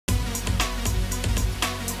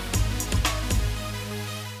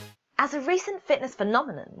As a recent fitness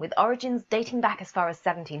phenomenon with origins dating back as far as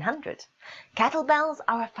 1700, kettlebells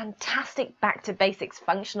are a fantastic back-to-basics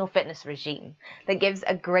functional fitness regime that gives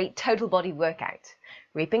a great total body workout,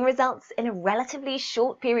 reaping results in a relatively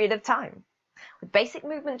short period of time. With basic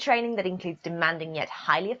movement training that includes demanding yet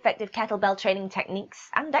highly effective kettlebell training techniques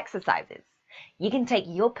and exercises, you can take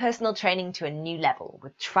your personal training to a new level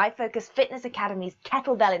with Trifocus Fitness Academy's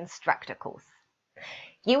Kettlebell Instructor course.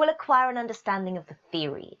 You will acquire an understanding of the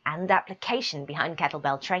theory and application behind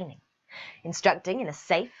kettlebell training, instructing in a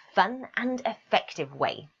safe, fun, and effective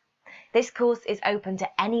way. This course is open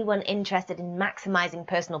to anyone interested in maximizing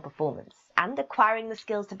personal performance and acquiring the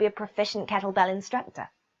skills to be a proficient kettlebell instructor.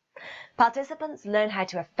 Participants learn how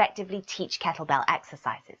to effectively teach kettlebell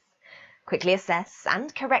exercises, quickly assess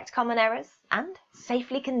and correct common errors, and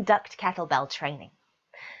safely conduct kettlebell training.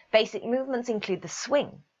 Basic movements include the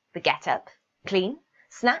swing, the get-up, clean,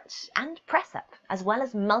 snatch, and press-up, as well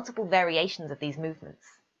as multiple variations of these movements.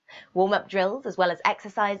 Warm-up drills, as well as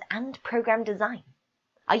exercise and program design.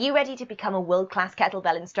 Are you ready to become a world-class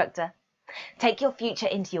kettlebell instructor? Take your future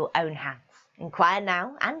into your own hands. Inquire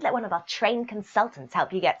now and let one of our trained consultants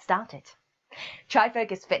help you get started.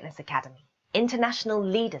 Trifocus Fitness Academy, international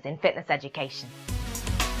leaders in fitness education.